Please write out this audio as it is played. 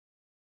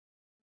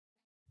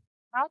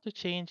How to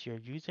change your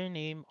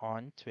username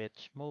on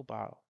Twitch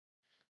Mobile.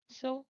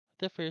 So,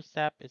 the first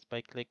step is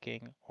by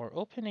clicking or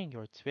opening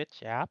your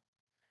Twitch app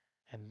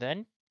and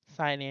then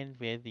sign in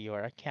with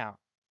your account.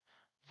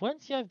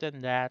 Once you have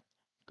done that,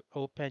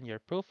 open your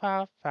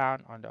profile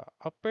found on the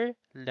upper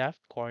left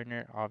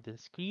corner of the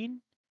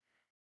screen,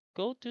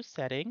 go to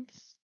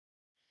Settings,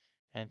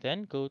 and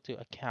then go to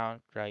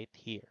Account right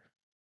here.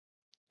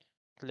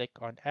 Click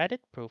on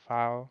Edit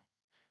Profile,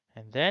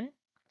 and then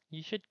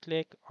you should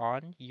click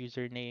on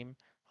Username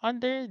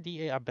under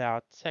the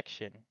About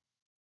section.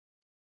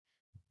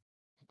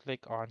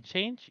 Click on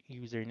Change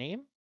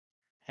Username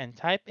and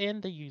type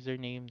in the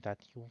username that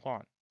you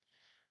want.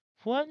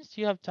 Once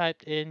you have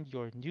typed in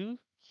your new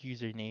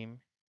username,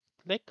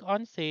 click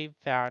on Save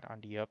found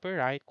on the upper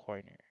right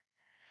corner.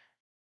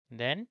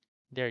 Then,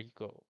 there you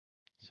go.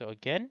 So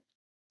again,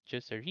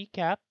 just a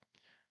recap,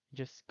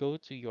 just go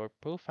to your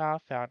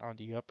profile found on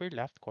the upper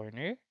left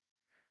corner,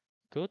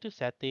 go to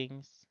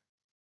Settings,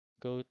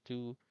 go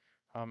to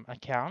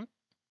Account,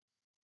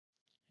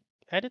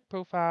 Edit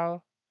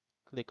Profile,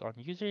 click on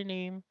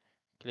Username,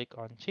 click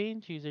on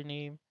Change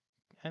Username,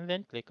 and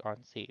then click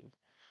on Save.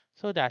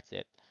 So that's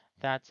it.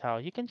 That's how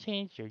you can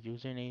change your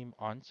username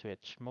on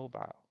Switch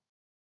Mobile.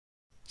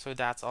 So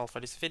that's all for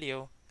this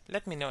video.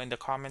 Let me know in the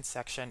comments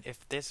section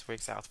if this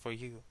works out for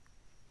you.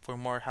 For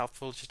more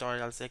helpful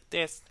tutorials like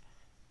this,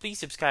 please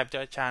subscribe to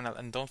our channel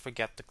and don't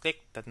forget to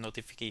click that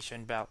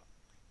notification bell.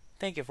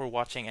 Thank you for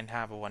watching and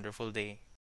have a wonderful day.